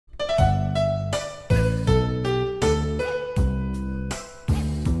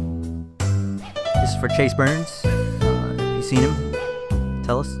for Chase Burns. Have you seen him?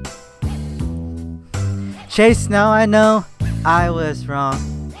 Tell us. Chase, now I know I was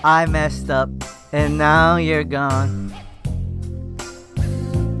wrong. I messed up, and now you're gone.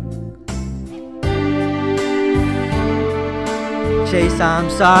 Chase, I'm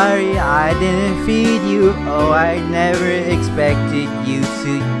sorry I didn't feed you. Oh, I never expected you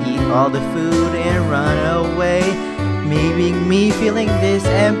to eat all the food and run away, leaving me feeling this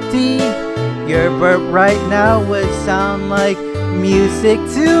empty. Your burp right now would sound like music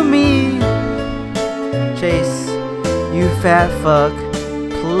to me. Chase, you fat fuck,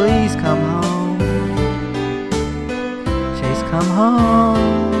 please come home. Chase, come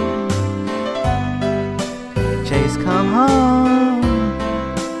home. Chase, come home.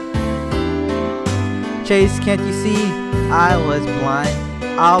 Chase, can't you see I was blind?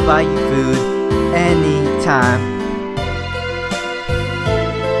 I'll buy you food anytime.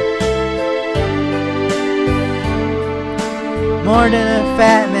 More than a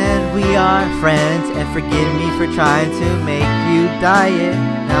fat man, we are friends. And forgive me for trying to make you diet.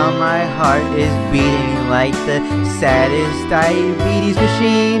 Now my heart is beating like the saddest diabetes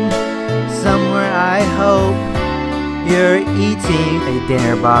machine. Somewhere I hope you're eating a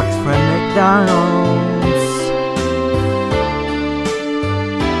dinner box from McDonald's.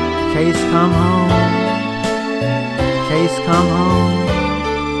 Chase, come home. Chase, come home.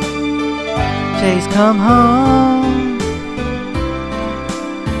 Chase, come home.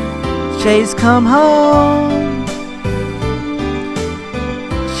 Chase, come home.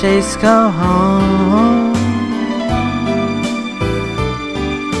 Chase, come home.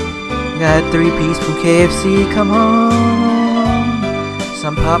 Got a 3-piece from KFC, come home.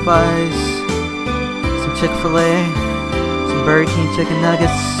 Some Popeyes, some Chick-fil-A, some Burger King chicken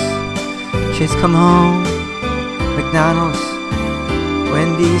nuggets. Chase, come home. McDonald's,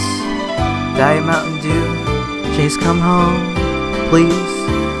 Wendy's, Diet Mountain Dew. Chase, come home, please.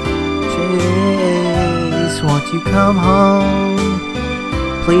 Chase, won't you come home?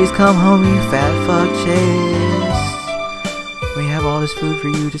 Please come home, you fat fuck, Chase. We have all this food for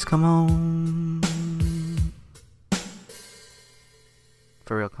you, just come home.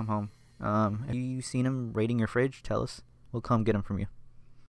 For real, come home. Have you seen him raiding your fridge? Tell us. We'll come get him from you.